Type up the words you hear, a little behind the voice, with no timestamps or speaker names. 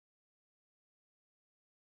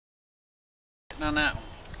getting on that one?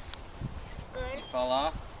 Good. You fall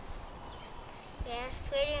off? Yeah,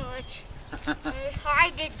 pretty much. It's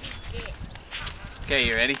hard to do it. Okay,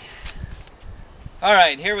 you ready?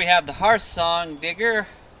 Alright, here we have the Hearth Song digger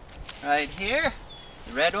right here.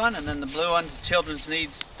 The red one, and then the blue one's the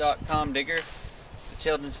childrensneeds.com digger. The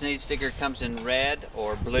Children's Needs digger comes in red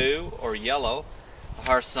or blue or yellow. The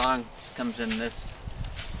Hearth Song comes in this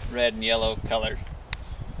red and yellow color.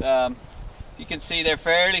 You can see they're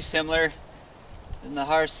fairly similar. And the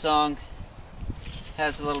Hearth Song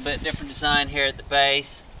has a little bit different design here at the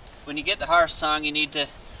base. When you get the Hearth Song, you need to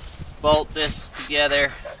bolt this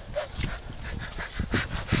together.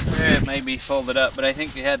 It may be folded up, but I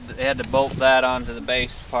think they had to bolt that onto the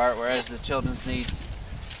base part, whereas the Children's Needs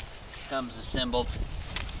comes assembled.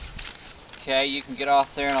 Okay, you can get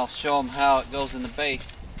off there and I'll show them how it goes in the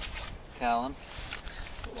base column.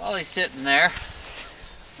 But while he's sitting there,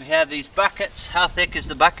 we have these buckets. How thick is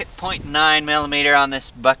the bucket? 0.9 millimeter on this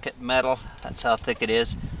bucket metal. That's how thick it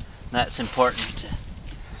is. And that's important to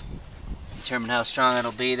determine how strong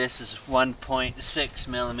it'll be. This is 1.6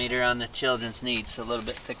 millimeter on the Children's Needs, so a little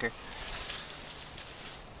bit thicker.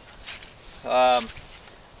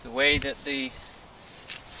 The way that they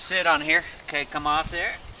sit on here, okay, come off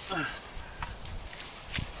there.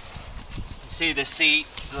 See the seat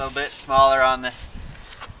is a little bit smaller on the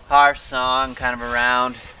Hearth Song, kind of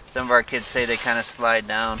around. Some of our kids say they kind of slide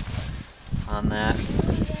down on that.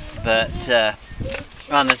 But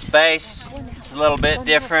on this base, it's a little bit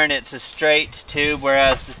different. It's a straight tube,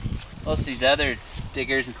 whereas most of these other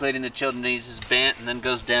diggers, including the Children's Needs, is bent and then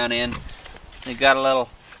goes down in. They've got a little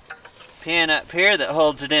pin up here that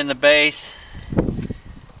holds it in the base.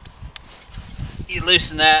 You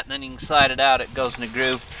loosen that and then you can slide it out, it goes in a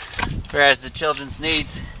groove. Whereas the Children's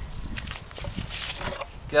Needs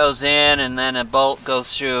goes in and then a bolt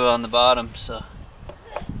goes through on the bottom, so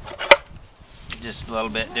just a little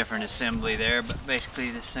bit different assembly there, but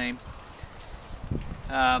basically the same.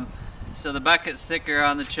 So the bucket's thicker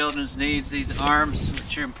on the Children's Needs. These arms,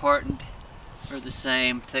 which are important, are the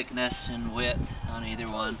same thickness and width on either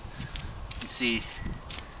one. You see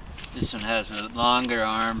this one has a longer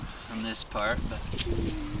arm from this part, but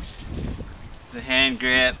the hand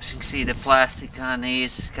grips, you can see the plastic on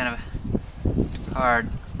these, kind of hard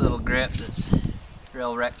little grip that's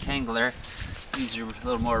real rectangular. These are a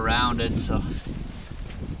little more rounded, so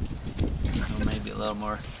maybe a little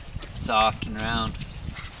more soft and round.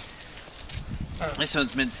 This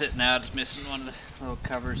one's been sitting out, it's missing one of the little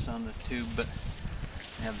covers on the tube, but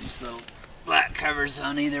they have these little black covers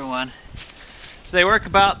on either one. So they work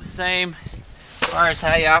about the same as far as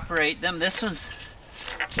how you operate them. This one's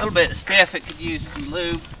a little bit stiff, it could use some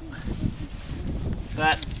lube,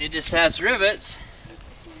 but it just has rivets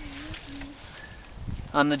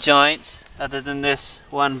on the joints other than this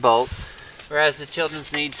one bolt, whereas the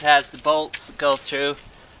Children's Needs has the bolts that go through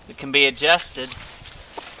that can be adjusted.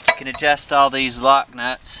 You can adjust all these lock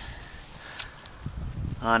nuts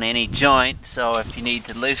on any joint, so if you need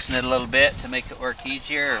to loosen it a little bit to make it work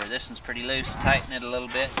easier, or this one's pretty loose, tighten it a little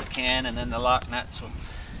bit, you can, and then the lock nuts will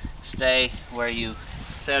stay where you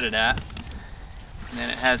set it at. And then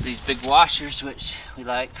it has these big washers, which we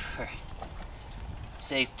like for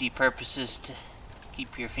safety purposes, to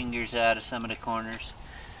keep your fingers out of some of the corners.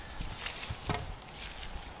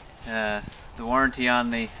 The warranty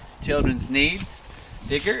on the Children's Needs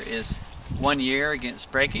digger is 1 year against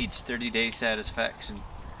breakage, 30-day satisfaction.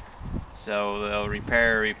 So they'll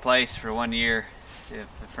repair or replace for 1 year if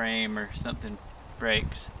the frame or something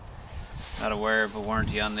breaks. Not aware of a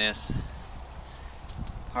warranty on this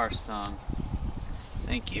Hearth Song.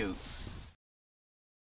 Thank you.